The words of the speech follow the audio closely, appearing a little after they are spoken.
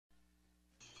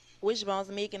Wishbone's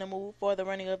making a move for the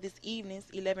running of this evening's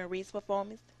 11 race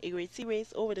performance, a Grade C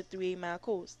race over the 3 8-mile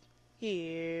course.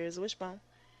 Here's Wishbone.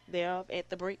 Thereof at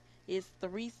the break is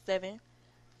 3 7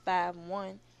 5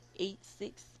 1 8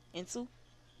 6 and 2.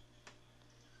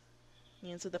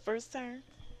 Into the first turn.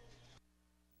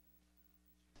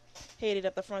 Headed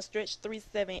up the front stretch 3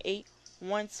 7 8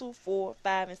 1 2 4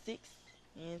 5 and 6.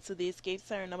 Into the escape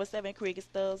turn number 7, Cricket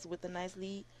Stubbs with a nice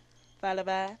lead, followed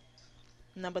by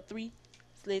number 3,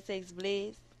 Slatex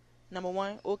Blaze, number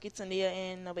 1, Orchid Tania,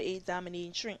 and number 8,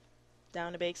 Dominating Trent.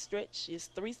 Down the back stretch is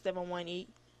 3 7 1 8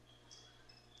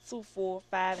 2 4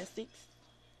 5 and 6.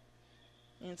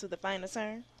 Into the final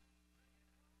turn.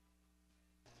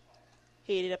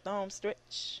 Headed up the home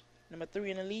stretch, number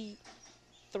 3 in the lead,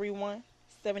 3 1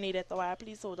 7 8 at the wire.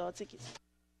 Please hold all tickets.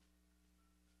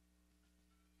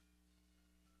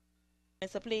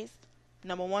 Into place,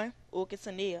 number 1, Orchid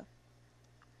Tania.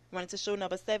 Running to show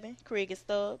number 7, Craig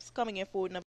Stubbs. Coming in forward, number